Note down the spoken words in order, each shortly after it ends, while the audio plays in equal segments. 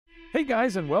Hey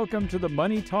guys, and welcome to the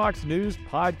Money Talks News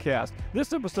Podcast.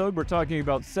 This episode, we're talking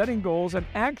about setting goals and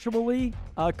actually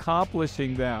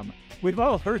accomplishing them. We've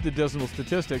all heard the dismal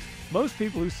statistics. Most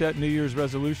people who set New Year's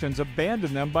resolutions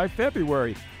abandon them by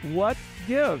February. What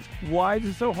gives? Why is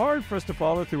it so hard for us to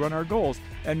follow through on our goals?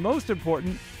 And most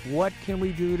important, what can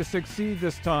we do to succeed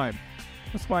this time?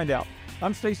 Let's find out.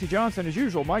 I'm Stacey Johnson. As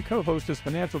usual, my co-host is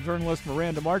financial journalist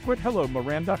Miranda Marquardt. Hello,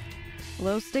 Miranda.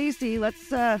 Hello, Stacey. Let's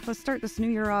start this new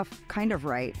year off kind of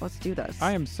right. Let's do this.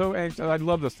 I am so anxious. I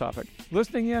love this topic.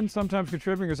 Listening in, sometimes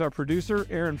contributing, is our producer,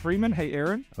 Aaron Freeman. Hey,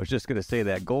 Aaron. I was just going to say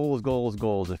that. Goals, goals,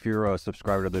 goals. If you're a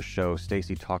subscriber to this show,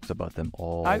 Stacey talks about them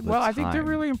all the time. Well, I think they're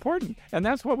really important. And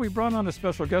that's what we brought on a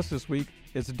special guest this week.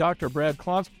 It's Dr. Brad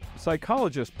Klontz,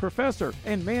 psychologist, professor,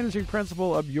 and managing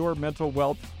principal of Your Mental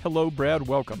Wealth. Hello, Brad.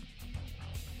 Welcome.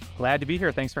 Glad to be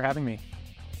here. Thanks for having me.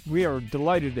 We are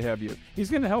delighted to have you. He's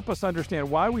going to help us understand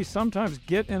why we sometimes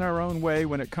get in our own way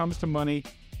when it comes to money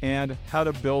and how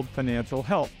to build financial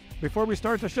health. Before we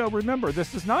start the show, remember,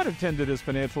 this is not intended as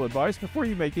financial advice. Before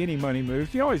you make any money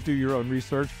moves, you always do your own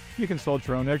research. You consult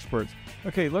your own experts.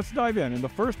 Okay, let's dive in. In the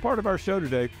first part of our show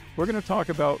today, we're going to talk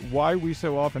about why we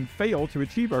so often fail to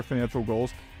achieve our financial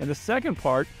goals. In the second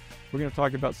part, we're going to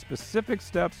talk about specific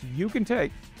steps you can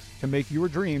take to make your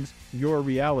dreams your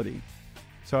reality.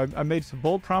 So I made some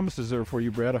bold promises there for you,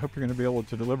 Brad. I hope you're going to be able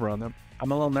to deliver on them.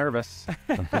 I'm a little nervous.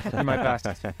 Do my best.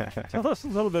 Tell us a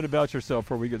little bit about yourself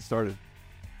before we get started.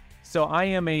 So I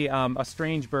am a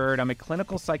strange bird. I'm a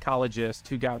clinical psychologist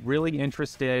who got really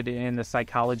interested in the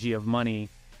psychology of money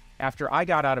after I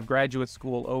got out of graduate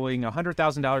school owing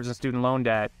 $100,000 in student loan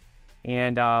debt.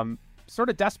 And sort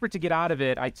of desperate to get out of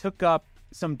it, I took up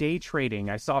some day trading.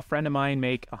 I saw a friend of mine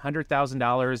make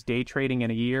 $100,000 day trading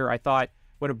in a year. I thought,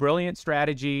 what a brilliant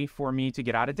strategy for me to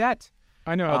get out of debt.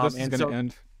 I know how this is going to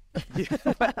end.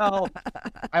 Well,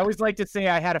 I always like to say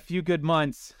I had a few good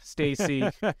months, Stacey.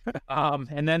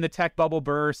 And then the tech bubble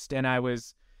burst, and I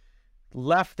was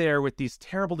left there with these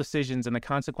terrible decisions and the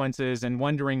consequences and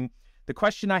wondering, the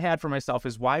question I had for myself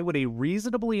is, why would a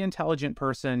reasonably intelligent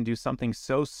person do something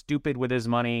so stupid with his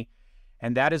money?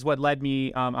 And that is what led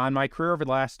me on my career over the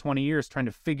last 20 years, trying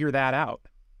to figure that out.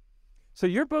 So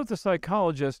you're both a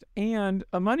psychologist and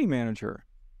a money manager.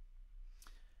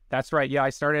 That's right. Yeah, I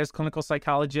started as a clinical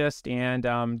psychologist and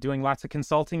doing lots of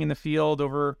consulting in the field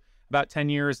over about 10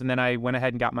 years. And then I went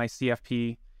ahead and got my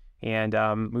CFP and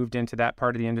moved into that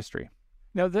part of the industry.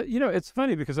 Now, it's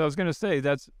funny because I was going to say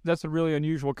that's a really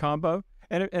unusual combo.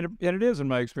 And it is in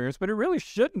my experience, but it really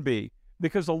shouldn't be,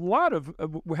 because a lot of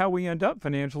how we end up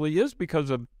financially is because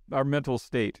of our mental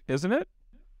state, isn't it?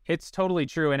 It's totally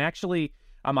true. And actually,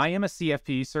 I am a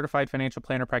CFP, Certified Financial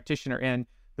Planner Practitioner, and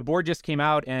the board just came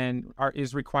out and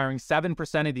is requiring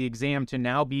 7% of the exam to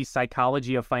now be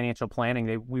psychology of financial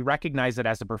planning. We recognize it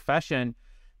as a profession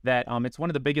that it's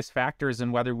one of the biggest factors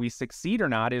in whether we succeed or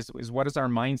not is what is our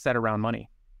mindset around money.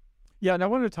 Yeah, and I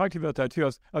wanted to talk to you about that too.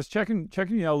 I was checking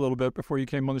you out a little bit before you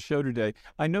came on the show today.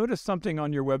 I noticed something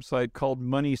on your website called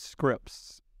Money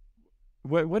Scripts.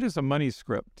 What is a money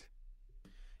script?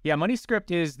 Yeah, money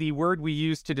script is the word we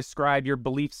use to describe your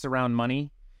beliefs around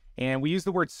money. And we use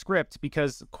the word script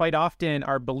because quite often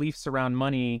our beliefs around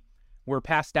money were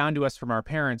passed down to us from our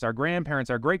parents, our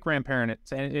grandparents, our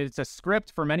great-grandparents. And it's a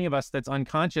script for many of us that's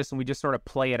unconscious, and we just sort of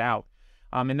play it out.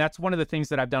 And that's one of the things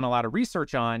that I've done a lot of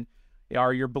research on,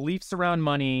 are your beliefs around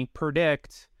money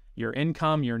predict your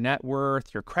income, your net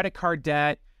worth, your credit card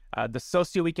debt, the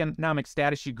socioeconomic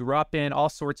status you grew up in, all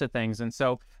sorts of things. And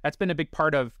so that's been a big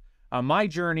part of my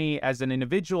journey as an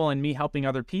individual and me helping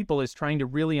other people, is trying to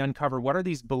really uncover what are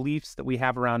these beliefs that we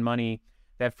have around money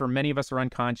that for many of us are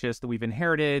unconscious, that we've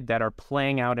inherited, that are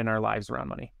playing out in our lives around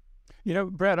money. You know,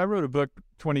 Brad, I wrote a book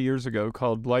 20 years ago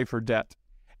called Life or Debt.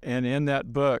 And in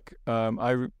that book,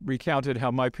 I recounted how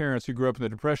my parents, who grew up in the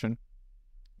Depression,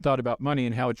 thought about money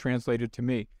and how it translated to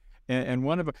me. And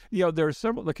one of there are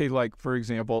several, okay, like, for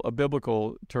example, a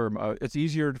biblical term, it's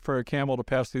easier for a camel to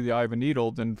pass through the eye of a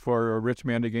needle than for a rich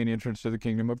man to gain entrance to the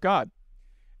kingdom of God.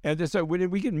 And so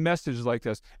we get messages like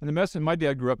this. And the message, my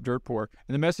dad grew up dirt poor,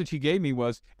 and the message he gave me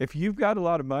was, if you've got a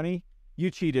lot of money,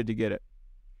 you cheated to get it.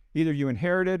 Either you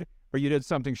inherited or you did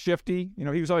something shifty. He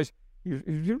was always he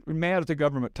was mad at the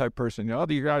government type person.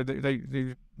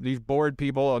 These board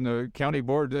people on the county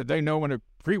board, they know when a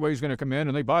freeway is going to come in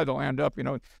and they buy the land up,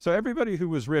 So everybody who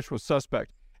was rich was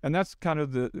suspect. And that's kind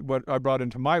of what I brought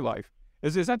into my life.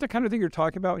 Is that the kind of thing you're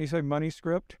talking about when you say money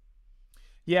script?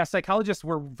 Yeah, psychologists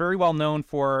were very well known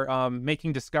for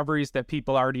making discoveries that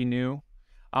people already knew.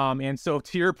 And so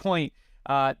to your point,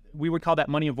 we would call that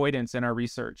money avoidance in our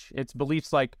research. It's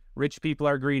beliefs like rich people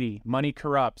are greedy, money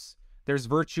corrupts, There's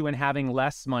virtue in having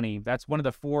less money. That's one of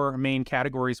the 4 main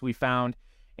categories we found.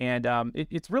 And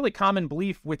it's really common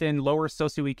belief within lower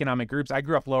socioeconomic groups. I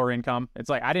grew up lower income. It's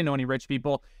like I didn't know any rich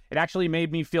people. It actually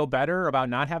made me feel better about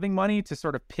not having money to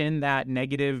sort of pin that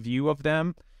negative view of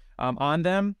them on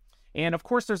them. And of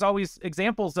course, there's always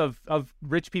examples of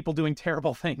rich people doing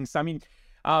terrible things. I mean,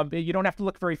 you don't have to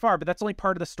look very far, but that's only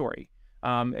part of the story.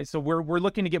 So we're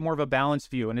looking to get more of a balanced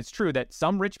view. And it's true that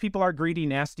some rich people are greedy,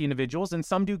 nasty individuals, and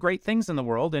some do great things in the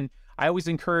world. And I always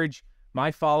encourage my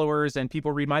followers and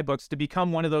people read my books to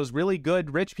become one of those really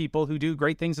good rich people who do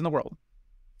great things in the world.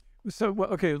 So,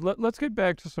 okay, let's get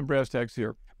back to some brass tacks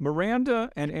here.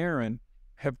 Miranda and Aaron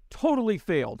have totally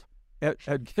failed at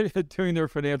doing their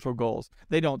financial goals.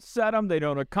 They don't set them. They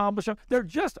don't accomplish them. They're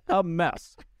just a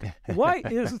mess. Why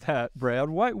is that, Brad?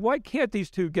 Why can't these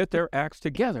two get their acts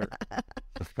together?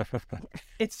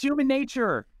 It's human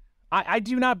nature. I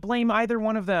do not blame either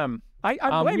one of them. I'm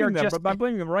blaming them, but I'm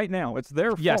blaming them right now. It's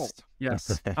their fault.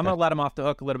 Yes. I'm going to let them off the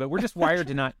hook a little bit. We're just wired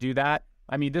to not do that.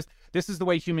 I mean, this is the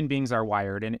way human beings are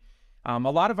wired. And a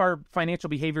lot of our financial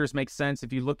behaviors make sense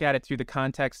if you look at it through the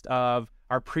context of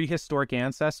our prehistoric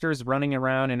ancestors running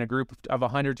around in a group of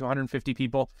 100 to 150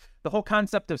 people. The whole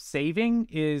concept of saving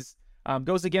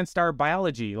goes against our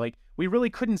biology. Like, we really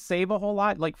couldn't save a whole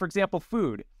lot. Like, for example,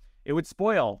 food. It would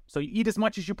spoil. So you eat as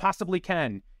much as you possibly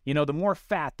can. You know, the more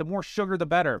fat, the more sugar, the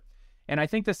better. And I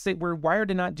think we're wired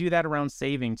to not do that around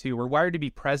saving, too. We're wired to be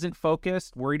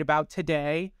present-focused, worried about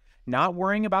today, not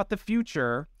worrying about the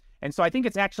future. And so I think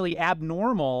it's actually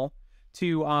abnormal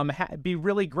to be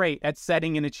really great at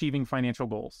setting and achieving financial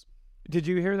goals. Did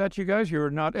you hear that, you guys? You're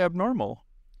not abnormal.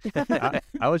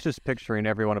 I was just picturing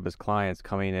every one of his clients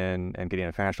coming in and getting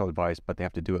a financial advice, but they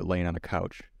have to do it laying on the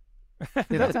couch.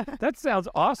 That sounds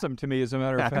awesme to me, as a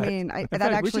matter of fact. I mean, In that fact,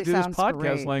 actually we should do sounds this podcast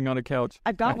great. laying on a couch.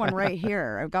 I've got one right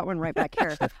here. I've got one right back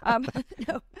here.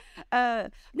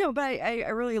 No, but I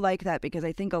really like that because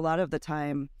I think a lot of the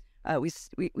time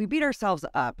we beat ourselves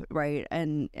up, right?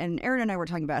 And Aaron and I were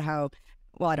talking about how,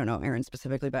 well, I don't know Aaron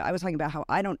specifically, but I was talking about how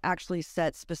I don't actually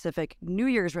set specific New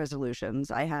Year's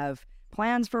resolutions. I have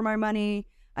plans for my money.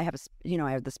 I have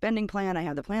I have the spending plan. I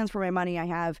have the plans for my money. I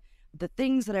have the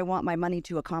things that I want my money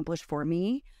to accomplish for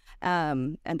me.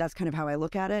 And that's kind of how I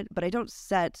look at it. But I don't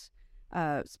set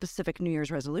specific New Year's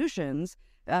resolutions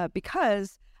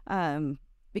because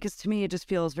to me it just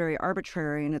feels very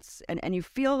arbitrary, and you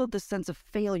feel the sense of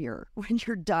failure when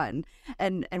you're done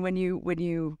and when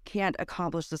you can't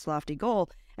accomplish this lofty goal.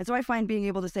 And so I find being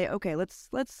able to say, okay,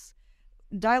 let's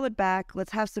dial it back.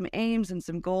 Let's have some aims and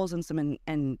some goals and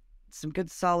some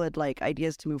good solid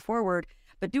ideas to move forward.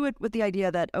 But do it with the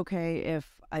idea that, okay,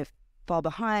 if I fall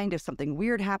behind, if something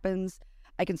weird happens,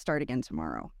 I can start again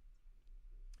tomorrow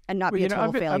and not be a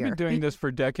total failure. I've been doing this for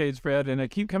decades, Fred, and I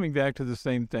keep coming back to the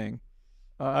same thing.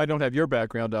 I don't have your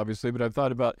background, obviously, but I've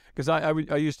thought about, because I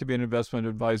used to be an investment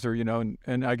advisor,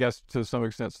 and I guess to some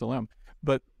extent still am.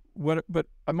 But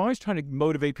I'm always trying to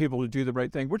motivate people to do the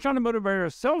right thing. We're trying to motivate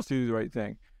ourselves to do the right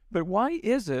thing. But why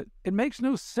is it? It makes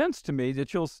no sense to me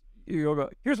that you'll go,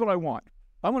 here's what I want.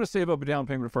 I want to save up a down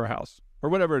payment for a house or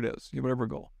whatever it is, whatever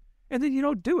goal. And then you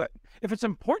don't do it. If it's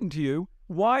important to you,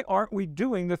 why aren't we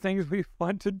doing the things we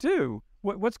want to do?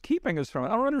 What's keeping us from it?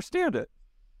 I don't understand it.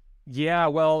 Yeah,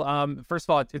 well, first of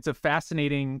all, it's a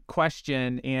fascinating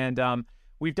question. And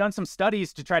we've done some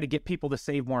studies to try to get people to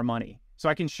save more money. So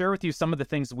I can share with you some of the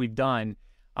things that we've done.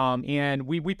 And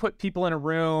we put people in a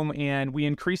room and we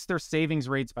increased their savings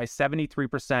rates by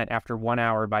 73% after 1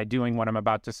 hour by doing what I'm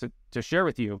about to share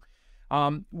with you.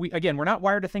 We're not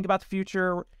wired to think about the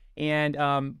future. And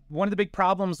one of the big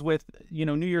problems with,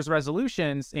 New Year's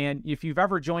resolutions, and if you've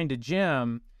ever joined a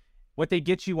gym, what they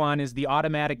get you on is the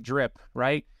automatic drip,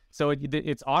 right? So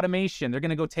it's automation. They're going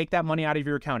to go take that money out of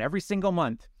your account every single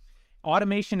month.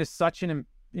 Automation is such an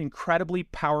incredibly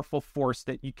powerful force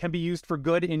that you can be used for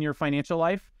good in your financial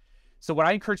life. So what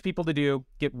I encourage people to do,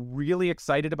 get really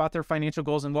excited about their financial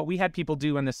goals. And what we had people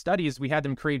do in the study is we had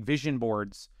them create vision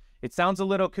boards. It sounds a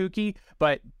little kooky,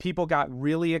 but people got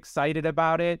really excited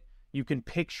about it. You can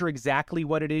picture exactly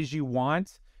what it is you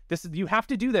want. You have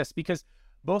to do this because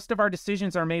most of our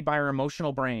decisions are made by our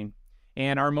emotional brain.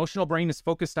 And our emotional brain is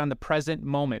focused on the present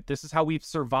moment. This is how we've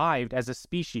survived as a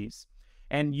species.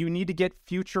 And you need to get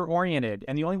future oriented.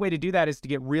 And the only way to do that is to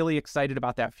get really excited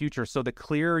about that future. So the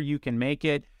clearer you can make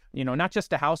it, not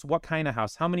just a house, what kind of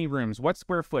house, how many rooms, what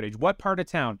square footage, what part of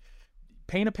town,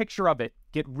 paint a picture of it,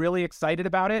 get really excited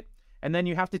about it. And then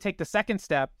you have to take the second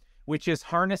step, which is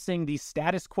harnessing the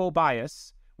status quo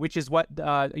bias, which is what,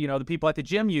 the people at the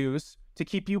gym use to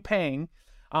keep you paying.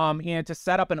 and to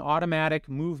set up an automatic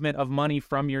movement of money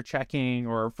from your checking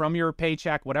or from your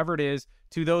paycheck, whatever it is,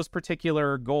 to those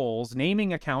particular goals,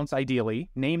 naming accounts ideally,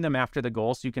 name them after the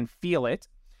goal so you can feel it.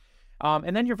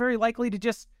 And then you're very likely to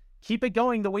just keep it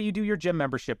going the way you do your gym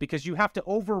membership, because you have to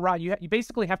override, you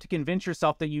basically have to convince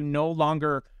yourself that you no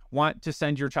longer want to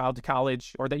send your child to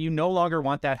college, or that you no longer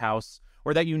want that house,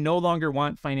 or that you no longer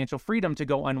want financial freedom to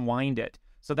go unwind it.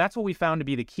 So that's what we found to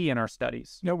be the key in our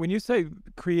studies. Now, when you say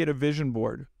create a vision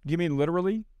board, do you mean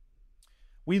literally?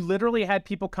 We literally had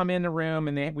people come in the room,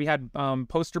 and we had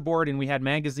poster board, and we had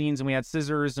magazines, and we had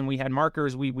scissors, and we had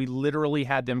markers. We literally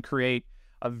had them create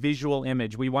a visual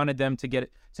image. We wanted them to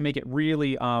make it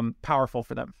really powerful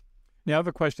for them. Now I have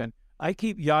a question. I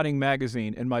keep Yachting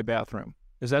magazine in my bathroom.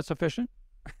 Is that sufficient?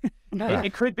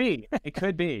 It could be. It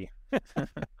could be.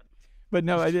 But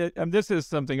no, this is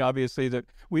something obviously that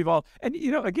we've all, and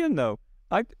again though,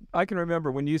 I can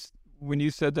remember when you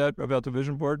said that about the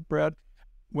vision board, Brad.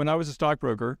 When I was a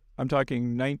stockbroker, I'm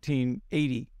talking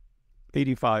 1980,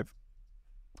 85.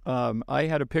 I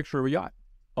had a picture of a yacht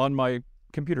on my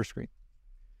computer screen,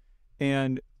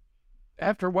 and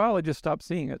after a while, I just stopped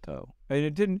seeing it though, and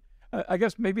it didn't. I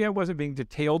guess maybe I wasn't being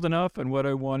detailed enough in what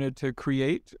I wanted to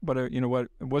create, but I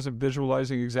wasn't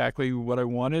visualizing exactly what I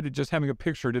wanted. Just having a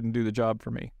picture didn't do the job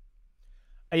for me.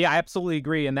 Yeah, I absolutely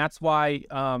agree. And that's why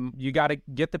you got to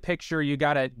get the picture. You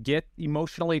got to get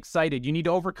emotionally excited. You need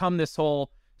to overcome this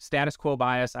whole status quo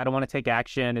bias. I don't want to take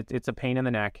action. It's a pain in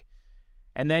the neck.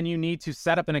 And then you need to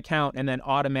set up an account and then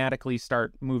automatically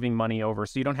start moving money over,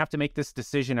 so you don't have to make this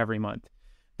decision every month.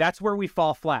 That's where we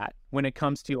fall flat when it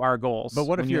comes to our goals. But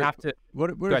what if you have to? What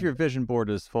if your vision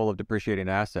board is full of depreciating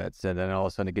assets, and then all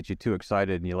of a sudden it gets you too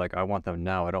excited, and you're like, I want them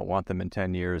now. I don't want them in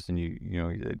 10 years, and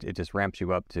it just ramps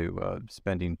you up to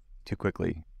spending too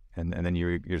quickly, and then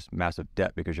you're just massive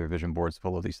debt because your vision board's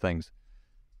full of these things.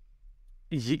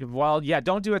 Well, yeah,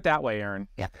 don't do it that way, Aaron.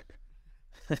 Yeah.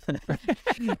 I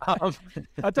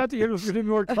thought the answer was going to be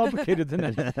more complicated than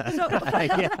that.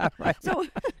 Yeah, right.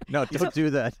 No, don't do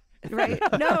that. Right.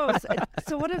 No.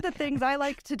 So one of the things I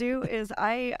like to do is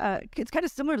it's kind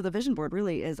of similar to the vision board,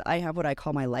 really, is I have what I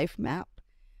call my life map.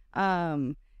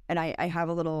 And I have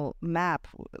a little map,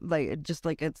 it's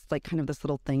like kind of this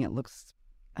little thing. It looks,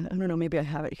 I don't know, maybe I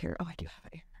have it here. Oh, I do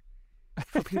have it here.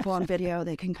 For people on video,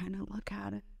 they can kind of look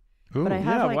at it. Ooh, but I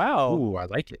have wow. Ooh, I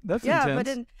like it. That's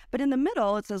intense. but in the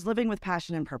middle it says living with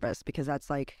passion and purpose, because that's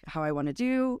like how I want to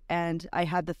do. And I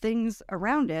had the things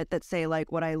around it that say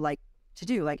like what I like to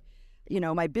do, like,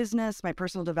 my business, my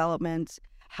personal development,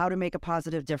 how to make a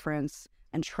positive difference,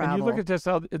 and travel. And you look at this,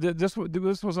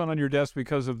 this wasn't on your desk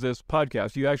because of this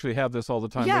podcast. You actually have this all the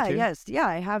time. Yeah, with you? yes. Yeah,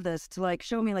 I have this to like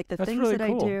show me like the That's things really that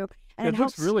cool. I do. And it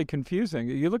looks really confusing.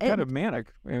 You look kind of manic.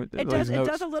 It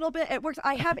does a little bit. It works.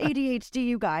 I have ADHD,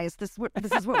 you guys. This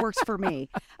is what works for me.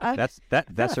 That's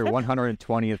her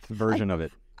 120th version of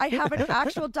it. I have an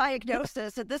actual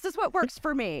diagnosis, and this is what works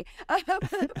for me.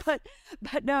 But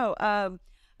no,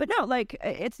 like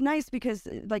it's nice because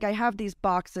like I have these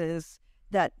boxes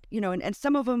that and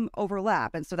some of them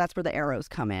overlap, and so that's where the arrows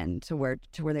come in to where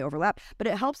they overlap. But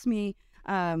it helps me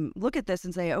look at this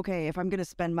and say, okay, if I'm going to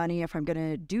spend money, if I'm going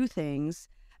to do things,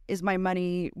 is my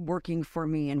money working for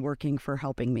me and working for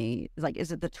helping me? Like,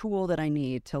 is it the tool that I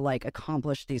need to like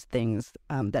accomplish these things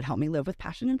that help me live with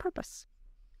passion and purpose?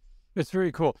 It's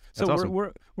very cool. So That's awesome.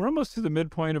 we're almost to the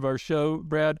midpoint of our show,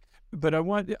 Brad. But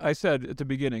I said at the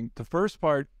beginning, the first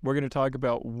part, we're going to talk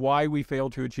about why we fail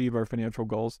to achieve our financial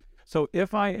goals. So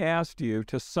if I asked you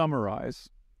to summarize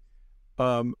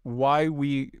why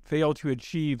we fail to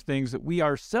achieve things that we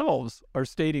ourselves are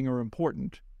stating are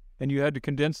important, and you had to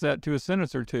condense that to a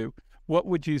sentence or two, what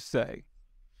would you say?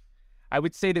 I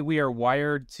would say that we are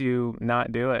wired to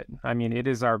not do it. I mean, it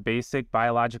is our basic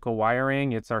biological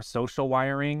wiring. It's our social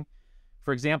wiring.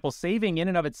 For example, saving in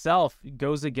and of itself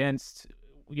goes against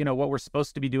what we're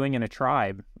supposed to be doing in a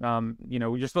tribe.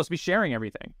 You're supposed to be sharing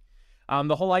everything.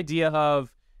 The whole idea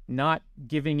of not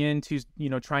giving in to,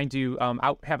 trying to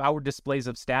have outward displays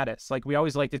of status. Like we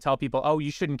always like to tell people, oh,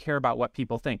 you shouldn't care about what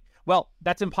people think. Well,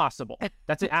 that's impossible.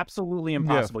 That's absolutely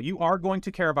impossible. Yeah. You are going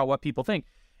to care about what people think.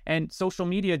 And social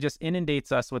media just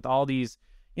inundates us with all these,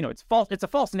 it's false. It's a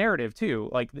false narrative too.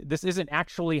 Like this isn't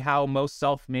actually how most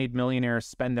self-made millionaires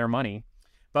spend their money.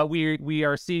 But we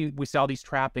see all these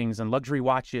trappings and luxury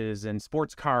watches and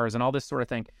sports cars and all this sort of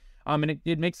thing. And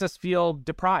it makes us feel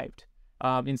deprived.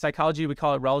 In psychology, we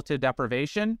call it relative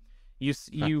deprivation.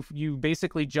 You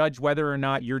basically judge whether or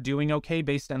not you're doing okay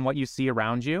based on what you see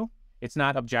around you. It's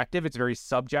not objective. It's very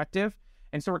subjective.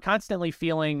 And so we're constantly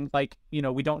feeling like,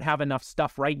 we don't have enough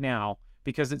stuff right now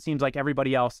because it seems like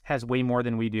everybody else has way more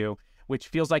than we do. which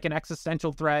feels like an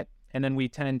existential threat. And then we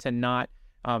tend to not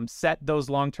set those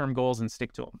long-term goals and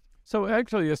stick to them. So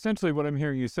actually, essentially what I'm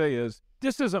hearing you say is,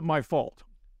 this isn't my fault.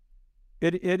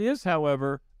 It is,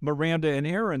 however, Miranda and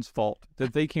Aaron's fault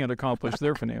that they can't accomplish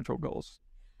their financial goals.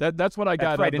 That's what I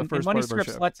got out of the first part Money of our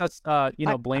Scripts show. lets us,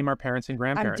 blame our parents and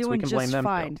grandparents. I'm doing we can blame just them.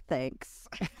 fine, thanks.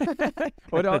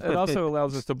 Well, it also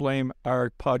allows us to blame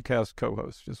our podcast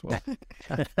co-host as well.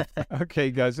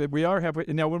 Okay, guys, we are halfway.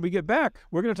 Now, when we get back,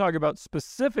 we're going to talk about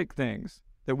specific things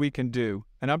that we can do.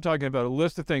 And I'm talking about a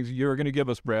list of things you're going to give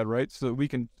us, Brad, right? So that we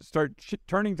can start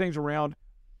turning things around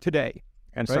today.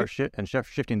 And right? start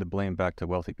shifting the blame back to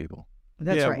wealthy people.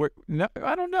 That's right.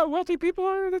 I don't know. Wealthy people,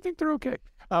 I think they're okay.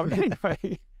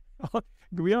 Anyway,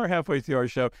 we are halfway through our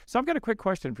show. So I've got a quick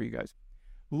question for you guys.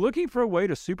 Looking for a way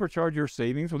to supercharge your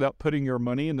savings without putting your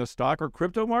money in the stock or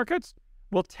crypto markets?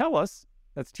 Well, TELUS,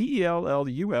 that's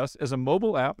TELLUS, is a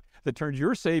mobile app that turns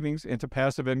your savings into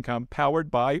passive income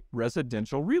powered by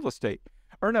residential real estate.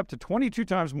 Earn up to 22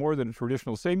 times more than a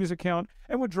traditional savings account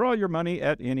and withdraw your money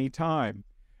at any time.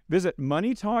 Visit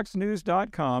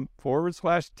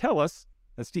moneytalksnews.com/TELUS,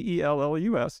 that's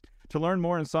TELLUS, to learn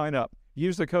more and sign up.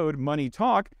 Use the code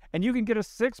MONEYTALK, and you can get a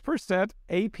 6%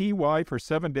 APY for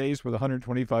 7 days with a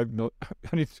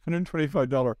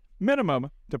 $125 minimum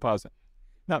deposit.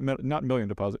 Not million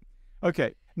deposit.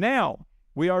 Okay, now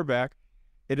we are back.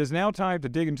 It is now time to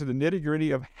dig into the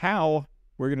nitty-gritty of how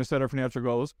we're going to set our financial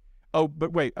goals. Oh,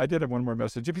 but wait, I did have one more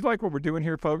message. If you like what we're doing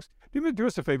here, folks, do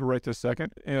us a favor right this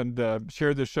second and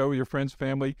share this show with your friends,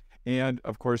 family, and,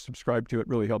 of course, subscribe to it. It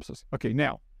really helps us. Okay,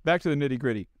 now, back to the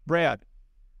nitty-gritty. Brad,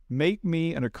 make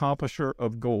me an accomplisher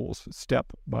of goals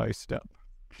step by step.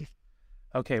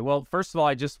 Okay, well, first of all,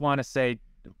 I just want to say,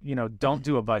 don't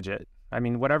do a budget. I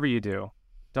mean, whatever you do,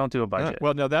 don't do a budget.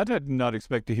 Well, now that I did not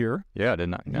expect to hear. Yeah, I did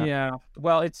not. Yeah.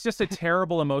 Well, it's just a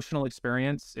terrible emotional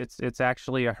experience. It's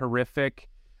actually a horrific.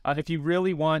 If you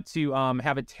really want to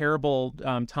have a terrible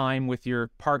time with your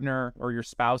partner or your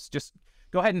spouse, just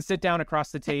go ahead and sit down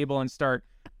across the table and start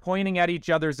pointing at each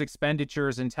other's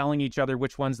expenditures and telling each other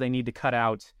which ones they need to cut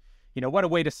out. What a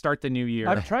way to start the new year.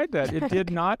 I've tried that. It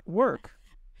did not work.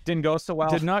 Didn't go so well.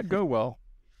 Did not go well.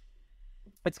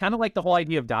 It's kind of like the whole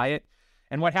idea of diet.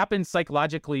 And what happens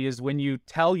psychologically is when you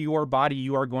tell your body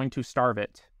you are going to starve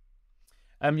it,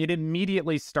 it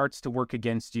immediately starts to work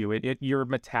against you. Your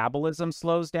metabolism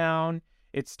slows down.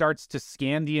 It starts to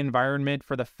scan the environment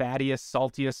for the fattiest,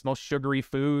 saltiest, most sugary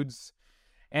foods.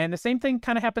 And the same thing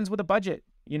kind of happens with a budget.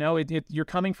 You're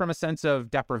coming from a sense of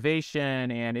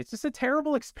deprivation, and it's just a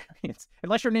terrible experience.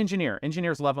 Unless you're an engineer.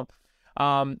 Engineers love them.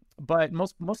 But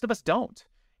most of us don't.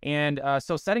 And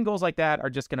so setting goals like that are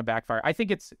just going to backfire. I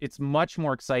think it's much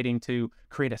more exciting to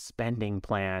create a spending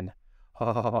plan.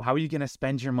 Oh, how are you going to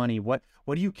spend your money? What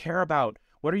do you care about?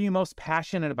 What are you most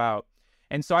passionate about?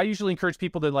 And so I usually encourage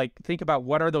people to think about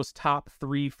what are those top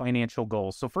 3 financial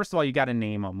goals. So first of all, you got to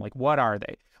name them. What are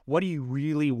they? What do you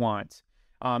really want?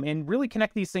 And really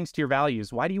connect these things to your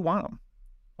values. Why do you want them?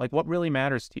 What really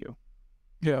matters to you?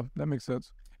 Yeah, that makes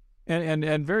sense. And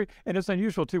it's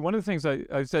unusual too. One of the things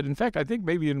I said, in fact, I think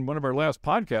maybe in one of our last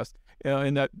podcasts,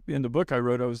 in the book I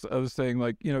wrote, I was saying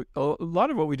a lot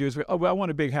of what we do is I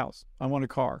want a big house, I want a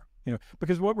car,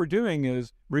 because what we're doing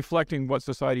is reflecting what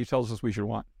society tells us we should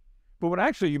want. But what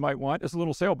actually you might want is a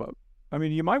little sailboat. I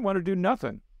mean, you might want to do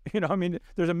nothing.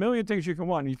 There's a million things you can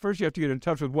want. First, you have to get in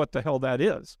touch with what the hell that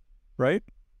is, right?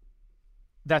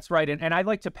 That's right. And I'd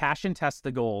like to passion test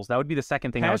the goals. That would be the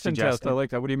second thing I would suggest. Passion test. I like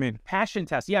that. What do you mean? Passion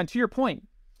test. Yeah. And to your point,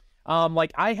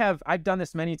 I've done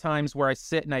this many times where I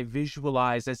sit and I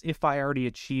visualize as if I already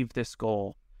achieved this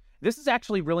goal. This is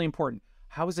actually really important.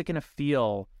 How is it going to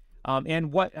feel?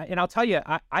 And I'll tell you,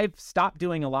 I've stopped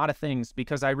doing a lot of things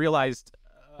because I realized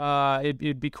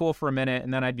it'd be cool for a minute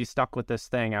and then I'd be stuck with this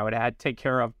thing I would have to take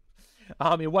care of.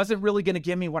 It wasn't really going to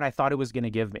give me what I thought it was going to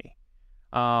give me.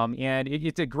 And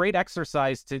it's a great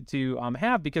exercise to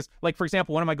have because, for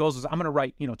example, one of my goals was I'm going to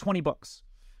write, 20 books.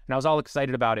 And I was all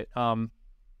excited about it. And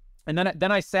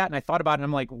then I sat and I thought about it and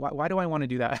I'm like, why do I want to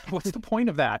do that? What's the point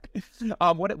of that?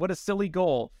 What a silly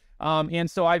goal. And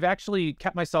so I've actually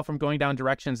kept myself from going down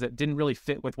directions that didn't really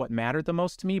fit with what mattered the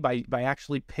most to me by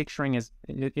actually picturing as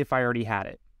if I already had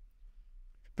it.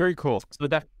 Very cool.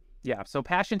 So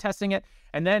passion testing it.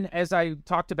 And then as I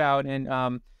talked about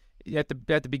and at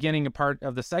the beginning of part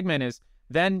of the segment is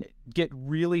then get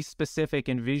really specific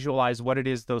and visualize what it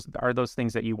is those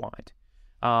things that you want.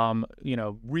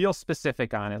 Real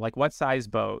specific on it, like what size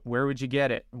boat, where would you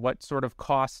get it, what sort of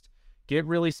cost, get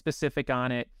really specific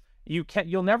on it.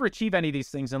 You'll never achieve any of these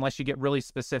things unless you get really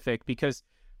specific because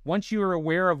Once you are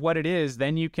aware of what it is,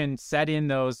 then you can set in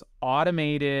those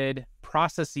automated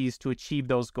processes to achieve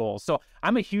those goals. So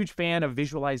I'm a huge fan of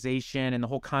visualization and the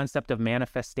whole concept of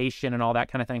manifestation and all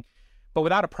that kind of thing. But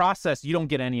without a process, you don't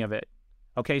get any of it.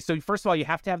 Okay, so first of all, you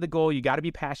have to have the goal. You got to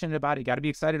be passionate about it. You got to be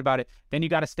excited about it. Then you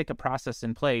got to stick a process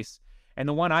in place. And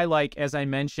the one I like, as I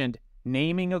mentioned,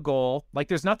 naming a goal. Like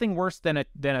there's nothing worse than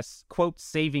a quote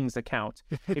savings account.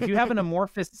 If you have an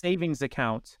amorphous savings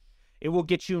account, it will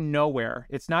get you nowhere.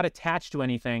 It's not attached to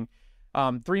anything.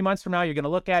 3 months from now, you're going to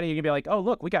look at it. You're going to be like, oh,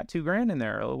 look, we got $2,000 in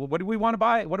there. What do we want to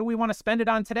buy? What do we want to spend it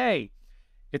on today?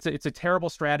 It's a terrible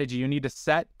strategy. You need to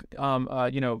set,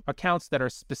 accounts that are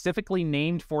specifically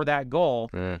named for that goal.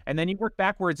 And then you work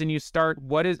backwards and you start,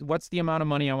 what's the amount of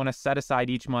money I want to set aside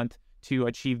each month to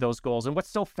achieve those goals? And what's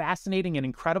so fascinating and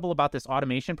incredible about this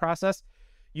automation process,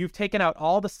 you've taken out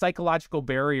all the psychological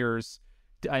barriers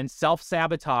and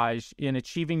self-sabotage in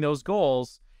achieving those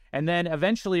goals. And then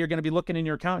eventually you're going to be looking in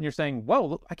your account and you're saying, whoa,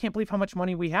 look, I can't believe how much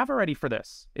money we have already for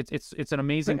this. It's an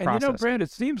amazing process. And Brad, it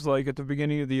seems like at the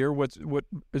beginning of the year, what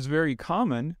is very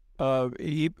common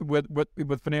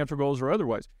with financial goals or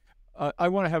otherwise, I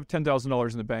want to have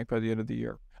 $10,000 in the bank by the end of the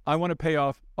year. I want to pay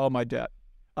off all my debt.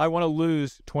 I want to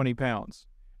lose 20 pounds.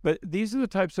 But these are the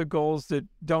types of goals that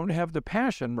don't have the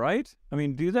passion, right? I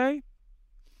mean, do they?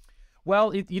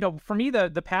 Well, for me,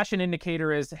 the passion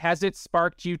indicator is, has it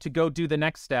sparked you to go do the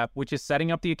next step, which is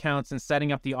setting up the accounts and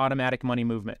setting up the automatic money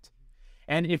movement?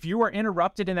 And if you are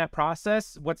interrupted in that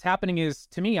process, what's happening is,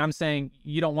 to me, I'm saying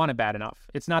you don't want it bad enough.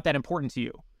 It's not that important to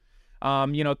you.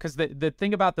 Because the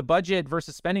thing about the budget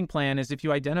versus spending plan is if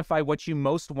you identify what you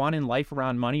most want in life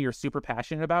around money you're super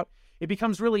passionate about, it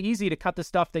becomes really easy to cut the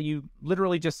stuff that you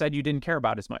literally just said you didn't care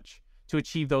about as much to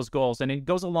achieve those goals. And it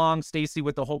goes along, Stacy,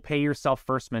 with the whole pay yourself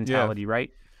first mentality, right?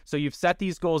 So you've set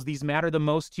these goals. These matter the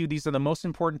most to you. These are the most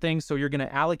important things. So you're going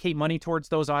to allocate money towards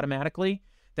those automatically.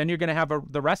 Then you're going to have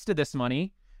the rest of this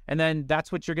money. And then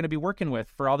that's what you're going to be working with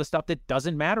for all the stuff that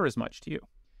doesn't matter as much to you.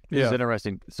 This is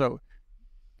interesting. So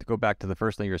to go back to the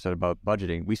first thing you said about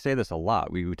budgeting, we say this a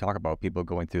lot. We talk about people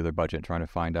going through their budget and trying to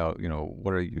find out,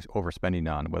 what are you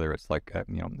overspending on, whether it's like,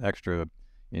 extra,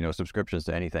 subscriptions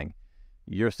to anything.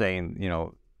 You're saying,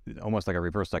 almost like a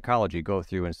reverse psychology, go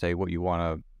through and say what you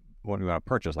want to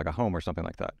purchase, like a home or something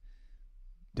like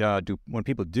that. When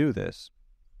people do this,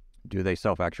 do they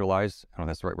self-actualize? I don't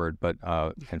know if that's the right word, but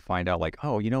and find out like,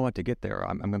 oh, you know what, to get there,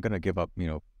 I'm going to give up,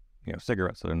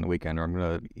 cigarettes on the weekend, or I'm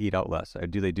going to eat out less.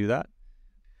 Do they do that?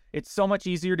 It's so much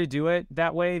easier to do it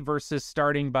that way versus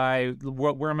starting by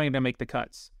where am I going to make the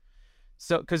cuts?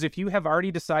 So, because if you have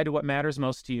already decided what matters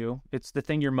most to you, it's the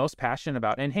thing you're most passionate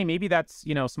about. And hey, maybe that's,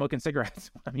 smoking cigarettes.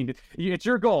 I mean, it's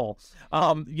your goal.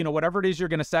 Whatever it is you're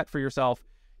going to set for yourself,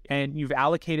 and you've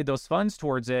allocated those funds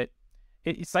towards it,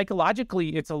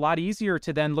 psychologically, it's a lot easier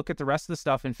to then look at the rest of the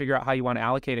stuff and figure out how you want to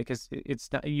allocate it, because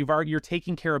you're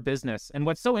taking care of business. And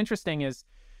what's so interesting is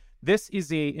this is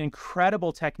an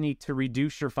incredible technique to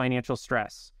reduce your financial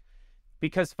stress,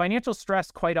 because financial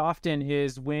stress quite often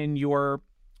is when your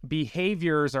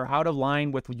behaviors are out of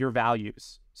line with your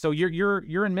values. So you're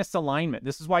in misalignment.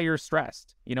 This is why you're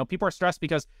stressed. People are stressed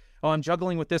because, oh, I'm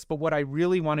juggling with this, but what I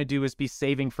really want to do is be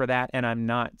saving for that, and I'm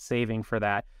not saving for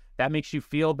that. That makes you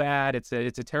feel bad. It's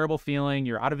a terrible feeling.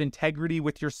 You're out of integrity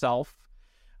with yourself.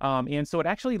 And so it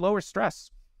actually lowers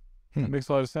stress. That makes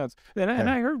a lot of sense. And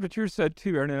I heard what you said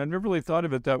too, Aaron, and I never really thought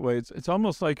of it that way. It's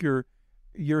almost like you're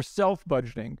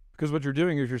self-budgeting, because what you're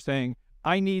doing is you're saying,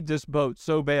 I need this boat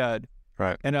so bad.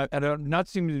 Right. And I'm not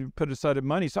seeming to put aside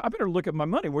money, so I better look at my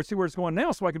money. See where it's going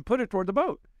now, so I can put it toward the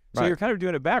boat. So you're kind of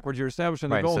doing it backwards. You're establishing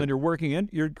the goal, and then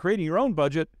you're creating your own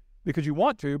budget because you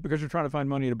want to, because you're trying to find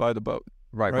money to buy the boat.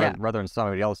 Right. Rather than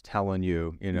somebody else telling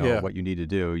you, what you need to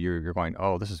do, you're going,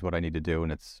 oh, this is what I need to do,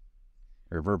 and it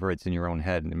reverberates in your own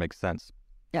head, and it makes sense.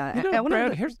 Yeah.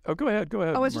 Brad, go ahead.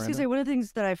 I was just going to say, one of the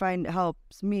things that I find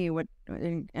helps me,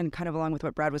 and kind of along with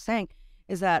what Brad was saying,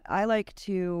 is that I like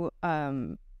to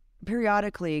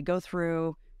periodically go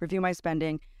through, review my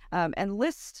spending, and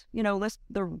list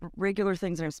the regular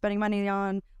things that I'm spending money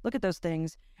on, look at those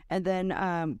things, and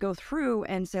then go through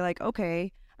and say like,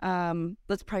 okay,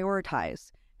 let's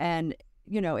prioritize. And,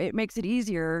 it makes it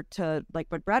easier to, like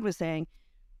what Brad was saying,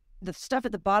 the stuff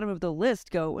at the bottom of the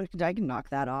list, I can knock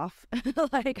that off.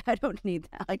 Like, I don't need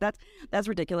that. Like, that's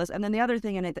ridiculous. And then the other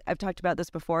thing, and I've talked about this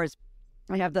before, is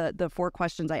I have the 4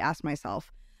 questions I ask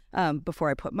myself before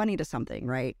I put money to something,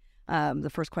 right? The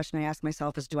first question I ask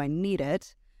myself is, do I need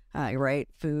it? Right?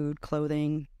 Food,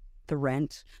 clothing, the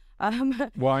rent.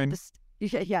 Wine.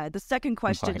 The second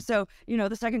question. So,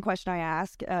 the second question I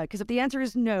ask, because if the answer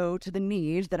is no to the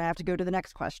need, then I have to go to the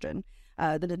next question.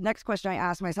 The next question I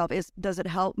ask myself is, does it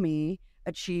help me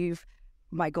achieve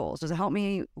my goals? Does it help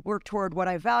me work toward what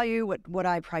I value, what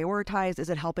I prioritize? Is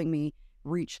it helping me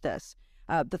reach this?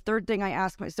 The third thing I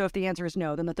ask myself, so if the answer is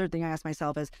no, then the third thing I ask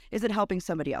myself is it helping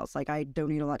somebody else? Like, I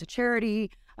donate a lot to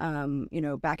charity.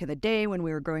 Back in the day when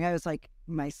we were growing up, it was like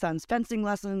my son's fencing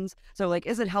lessons. So like,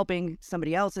 is it helping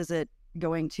somebody else? Is it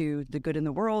going to the good in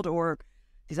the world or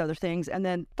these other things? And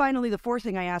then finally, the fourth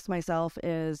thing I ask myself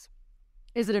is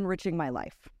it enriching my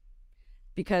life?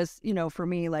 Because, for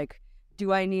me, like,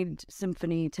 do I need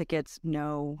symphony tickets?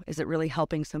 No. Is it really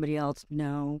helping somebody else?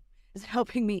 No. Is it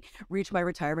helping me reach my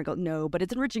retirement goal? No, but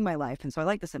it's enriching my life. And so I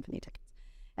like the symphony tickets.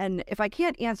 And if I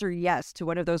can't answer yes to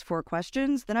one of those four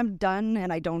questions, then I'm done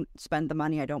and I don't spend the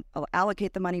money. I don't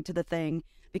allocate the money to the thing,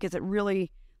 because it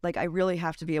really, like, I really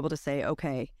have to be able to say,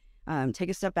 okay, take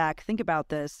a step back, think about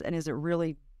this. And is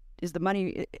the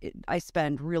money I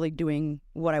spend really doing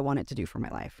what I want it to do for my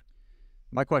life?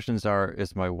 My questions are,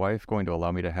 is my wife going to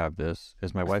allow me to have this?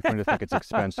 Is my wife going to think it's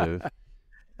expensive?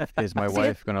 Is my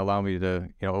wife going to allow me to,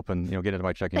 open, get into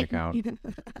my checking account?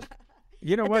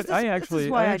 You know what? I actually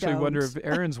wonder if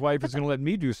Aaron's wife is going to let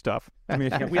me do stuff. I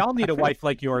mean, we all need a wife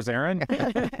like yours, Aaron.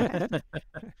 Don't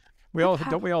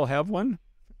we all have one?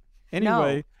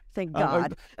 Anyway, no, thank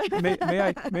God. may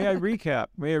I recap?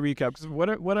 Because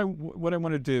what I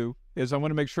want to do is I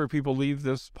want to make sure people leave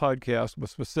this podcast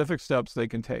with specific steps they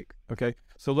can take. Okay,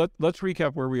 so let's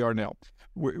recap where we are now.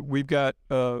 We've got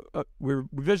we're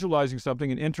visualizing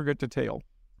something in intricate detail,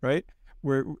 right?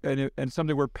 And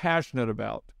something we're passionate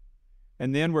about,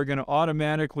 and then we're going to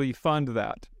automatically fund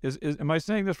that. Am I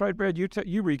saying this right, Brad? You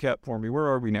recap for me. Where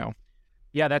are we now?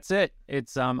 Yeah, that's it.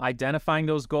 It's identifying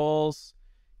those goals,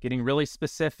 getting really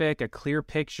specific, a clear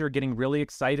picture, getting really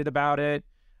excited about it.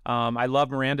 I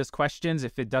love Miranda's questions.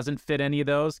 If it doesn't fit any of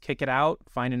those, kick it out,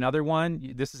 find another one.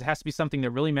 Has to be something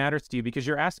that really matters to you, because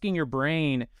you're asking your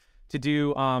brain to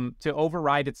do to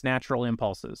override its natural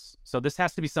impulses. So this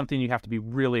has to be something you have to be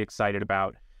really excited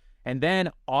about. And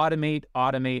then automate.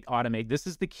 This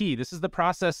is the key. This is the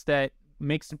process that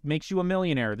makes you a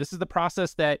millionaire. This is the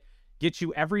process that gets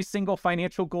you every single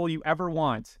financial goal you ever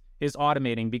want, is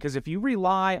automating. Because if you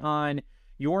rely on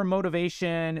your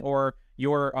motivation or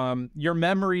your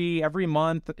memory every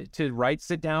month to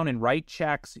sit down and write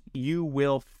checks, you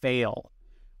will fail.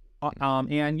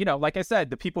 And like I said,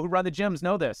 the people who run the gyms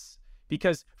know this,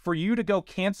 because for you to go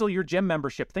cancel your gym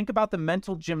membership, think about the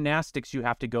mental gymnastics you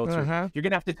have to go through. You're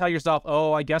going to have to tell yourself,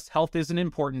 oh, I guess health isn't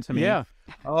important to me. Yeah.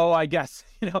 Oh, I guess,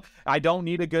 I don't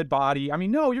need a good body. I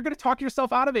mean, no, you're going to talk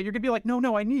yourself out of it. You're going to be like,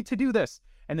 no, I need to do this.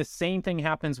 And the same thing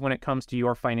happens when it comes to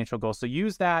your financial goals. So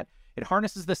use that. It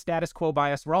harnesses the status quo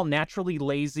bias. We're all naturally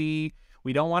lazy.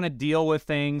 We don't want to deal with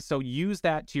things. So use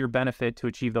that to your benefit to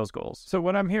achieve those goals. So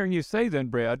what I'm hearing you say then,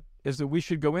 Brad, is that we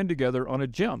should go in together on a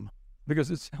gym, because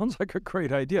it sounds like a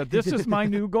great idea. This is my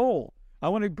new goal. I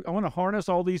want to harness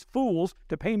all these fools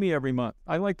to pay me every month.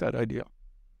 I like that idea.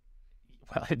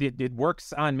 Well, it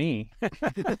works on me.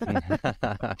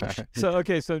 So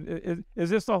is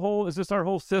this our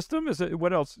whole system?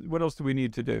 What else do we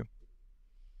need to do?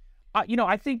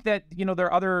 I think that there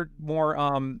are other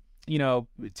more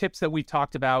tips that we've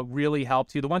talked about really help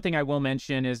too. The one thing I will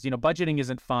mention is budgeting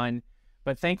isn't fun,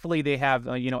 but thankfully they have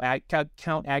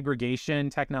account aggregation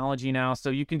technology now, so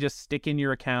you can just stick in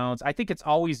your accounts. I think it's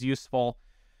always useful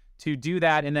to do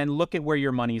that and then look at where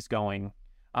your money's going.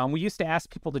 We used to ask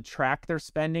people to track their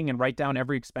spending and write down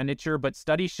every expenditure, but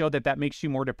studies show that makes you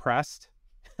more depressed.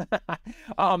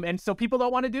 And so people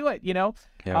don't want to do it,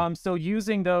 Yeah. So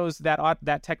using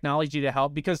that technology to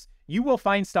help, because you will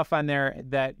find stuff on there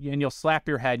and you'll slap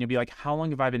your head and you'll be like, how long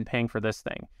have I been paying for this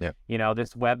thing? Yeah.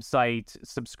 This website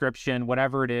subscription,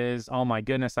 whatever it is. Oh my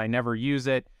goodness, I never use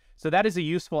it. So that is a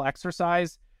useful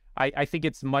exercise. I think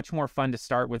it's much more fun to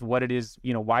start with what it is,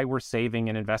 why we're saving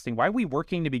and investing. Why are we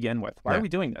working to begin with? Why are we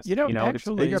doing this?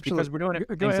 Actually, it's because we're doing it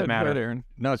for go things ahead, that matter. Go ahead, Aaron.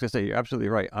 No, I was going to say, you're absolutely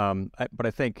right. But I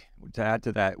think to add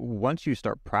to that, once you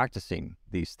start practicing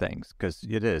these things, because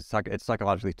it's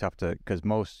psychologically tough because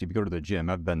if you go to the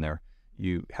gym, I've been there,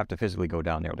 you have to physically go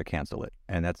down there to cancel it.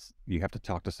 And you have to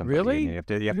talk to somebody. Really? And you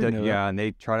have to, and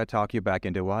they try to talk you back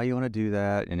into why you want to do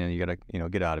that. And then you got to,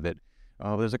 get out of it.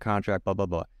 Oh, there's a contract, blah, blah,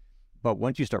 blah. But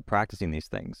once you start practicing these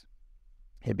things,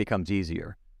 it becomes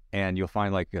easier, and you'll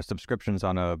find subscriptions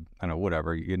on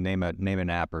whatever, you name an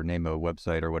app or name a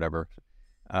website or whatever.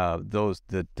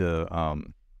 The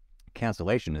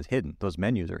cancellation is hidden. Those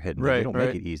menus are hidden. Right, they don't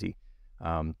make it easy.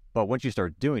 But once you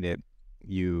start doing it,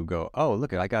 you go, oh,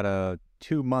 look, I got a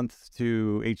 2 months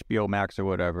to HBO Max or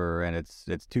whatever, and it's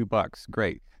 $2.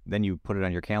 Great. Then you put it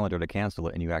on your calendar to cancel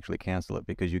it, and you actually cancel it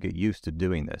because you get used to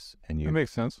doing this. And That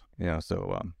makes sense.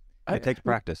 So it takes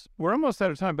practice. We're almost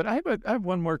out of time, but I have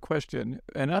one more question,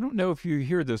 and I don't know if you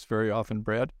hear this very often,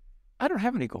 Brad. I don't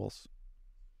have any goals.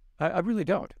 I really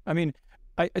don't. I mean,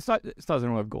 it's not that I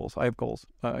don't have goals. I have goals.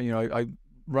 I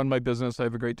run my business. I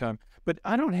have a great time, but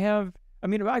I don't have. I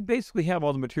mean, I basically have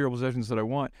all the material possessions that I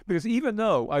want, because even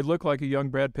though I look like a young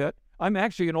Brad Pitt, I'm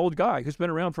actually an old guy who's been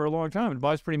around for a long time and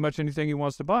buys pretty much anything he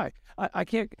wants to buy. I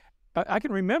can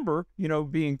remember,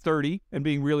 being 30 and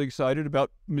being really excited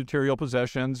about material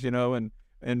possessions, and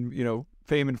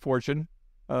fame and fortune.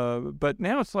 But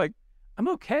now it's like, I'm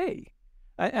okay.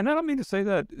 And I don't mean to say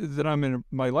that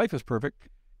my life is perfect.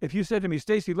 If you said to me,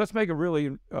 Stacy, let's make a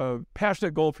really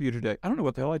passionate goal for you today, I don't know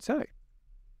what the hell I'd say.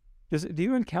 Do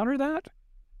you encounter that?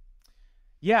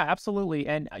 Yeah, absolutely.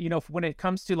 And, when it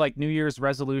comes to like New Year's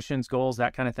resolutions, goals,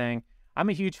 that kind of thing, I'm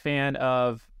a huge fan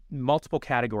of multiple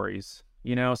categories,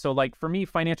 So like for me,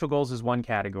 financial goals is one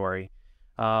category.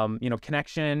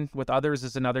 Connection with others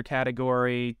is another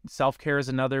category. Self-care is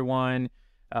another one.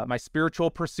 My spiritual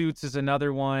pursuits is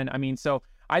another one. I mean, so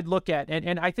I'd look at,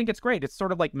 and I think it's great. It's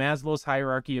sort of like Maslow's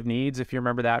hierarchy of needs, if you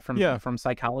remember that from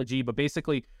psychology. But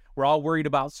basically, we're all worried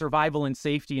about survival and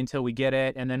safety until we get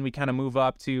it. And then we kind of move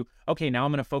up to, okay, now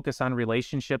I'm going to focus on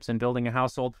relationships and building a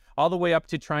household, all the way up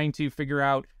to trying to figure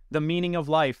out the meaning of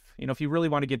life. If you really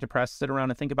want to get depressed, sit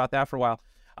around and think about that for a while.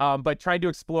 But try to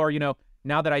explore,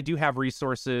 now that I do have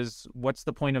resources, what's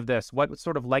the point of this? What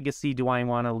sort of legacy do I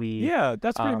want to leave? Yeah,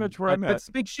 that's pretty much where I'm at. It's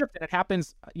a big shift, and it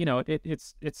happens,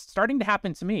 it's starting to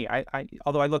happen to me.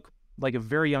 Although I look like a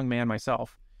very young man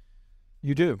myself.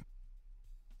 You do.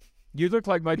 You look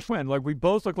like my twin. Like, we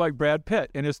both look like Brad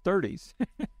Pitt in his 30s.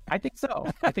 I think so.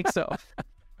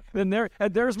 And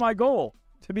there's my goal,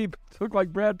 to look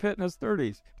like Brad Pitt in his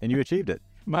 30s. And you achieved it.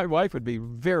 My wife would be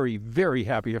very, very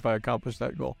happy if I accomplished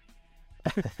that goal.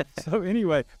 So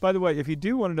anyway, by the way, if you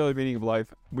do want to know the meaning of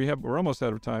life, we're almost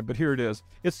out of time, but here it is.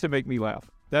 It's to make me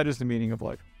laugh. That is the meaning of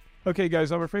life. Okay,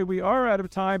 guys, I'm afraid we are out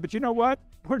of time, but you know what?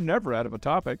 We're never out of a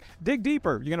topic. Dig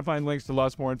deeper. You're going to find links to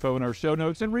lots more info in our show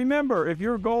notes. And remember, if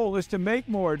your goal is to make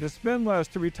more, to spend less,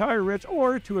 to retire rich,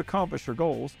 or to accomplish your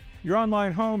goals, your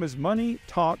online home is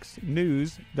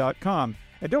moneytalksnews.com.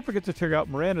 And don't forget to check out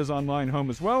Miranda's online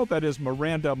home as well. That is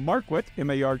Miranda Marquit,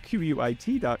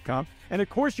 MARQUIT.com. And of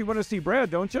course, you want to see Brad,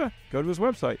 don't you? Go to his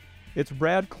website. It's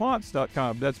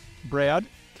bradklontz.com. That's Brad,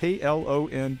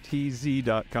 KLONTZ.com.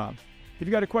 If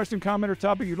you got a question, comment, or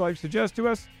topic you'd like to suggest to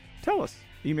us, tell us.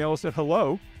 Email us at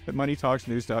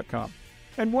hello@moneytalksnews.com.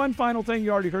 And one final thing,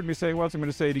 you already heard me say once, I'm going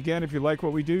to say it again. If you like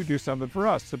what we do something for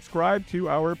us. Subscribe to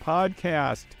our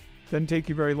podcast. Doesn't take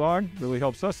you very long. Really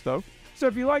helps us, though. So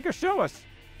if you like us, show us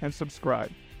and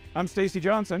subscribe. I'm Stacy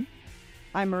Johnson.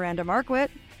 I'm Miranda Marquit.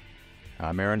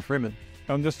 I'm Aaron Freeman.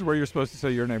 This is where you're supposed to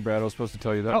say your name, Brad. I was supposed to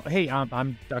tell you that. Oh, hey,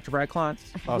 I'm Dr. Brad Klontz.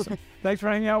 Awesome. Thanks for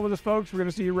hanging out with us, folks. We're going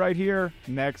to see you right here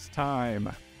next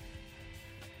time.